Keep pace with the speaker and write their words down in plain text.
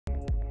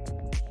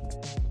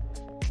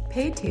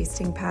Paid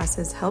tasting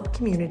passes help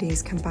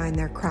communities combine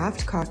their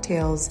craft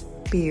cocktails,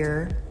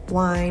 beer,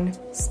 wine,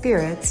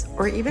 spirits,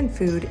 or even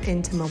food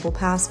into mobile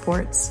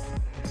passports.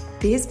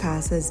 These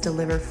passes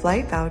deliver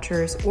flight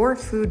vouchers or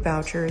food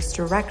vouchers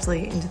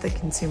directly into the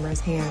consumer's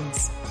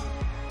hands.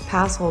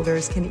 Pass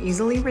holders can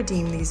easily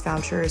redeem these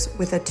vouchers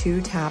with a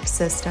 2-tap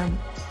system.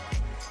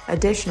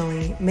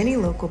 Additionally, many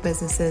local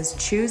businesses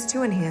choose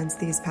to enhance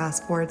these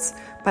passports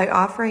by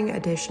offering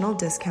additional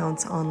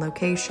discounts on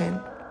location.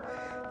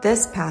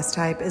 This pass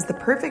type is the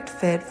perfect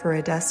fit for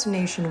a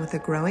destination with a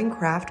growing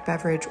craft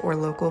beverage or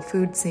local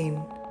food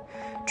scene.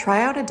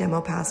 Try out a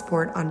demo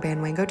passport on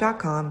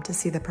Banwango.com to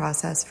see the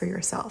process for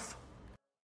yourself.